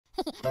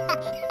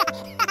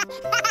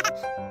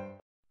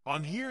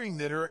On hearing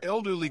that her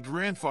elderly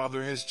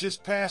grandfather has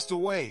just passed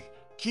away,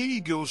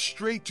 Kitty goes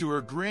straight to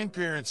her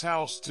grandparents'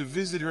 house to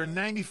visit her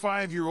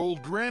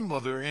 95-year-old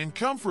grandmother and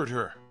comfort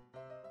her.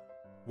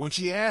 When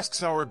she asks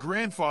how her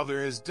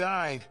grandfather has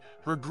died,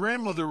 her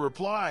grandmother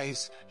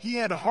replies, "He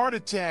had a heart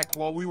attack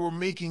while we were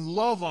making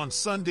love on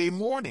Sunday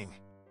morning."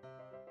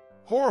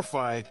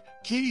 Horrified,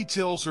 Kitty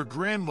tells her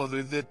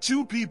grandmother that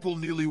two people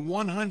nearly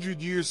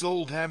 100 years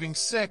old having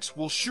sex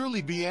will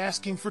surely be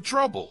asking for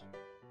trouble.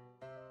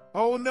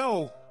 "Oh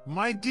no,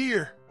 my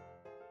dear.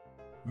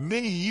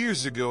 Many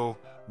years ago,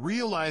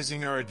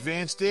 realizing our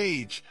advanced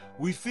age,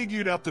 we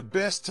figured out the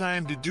best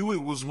time to do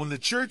it was when the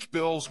church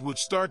bells would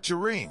start to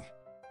ring.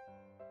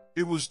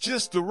 It was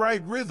just the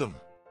right rhythm.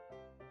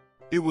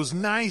 It was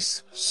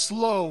nice,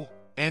 slow,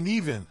 and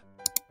even.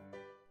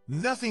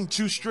 Nothing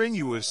too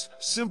strenuous,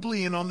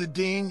 simply in on the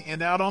ding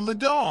and out on the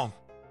dong."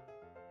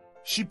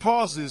 She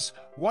pauses,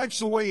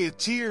 wipes away a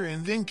tear,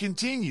 and then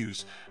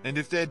continues, "And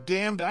if that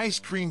damned ice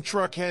cream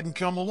truck hadn't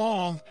come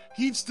along,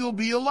 he'd still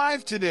be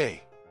alive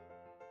today."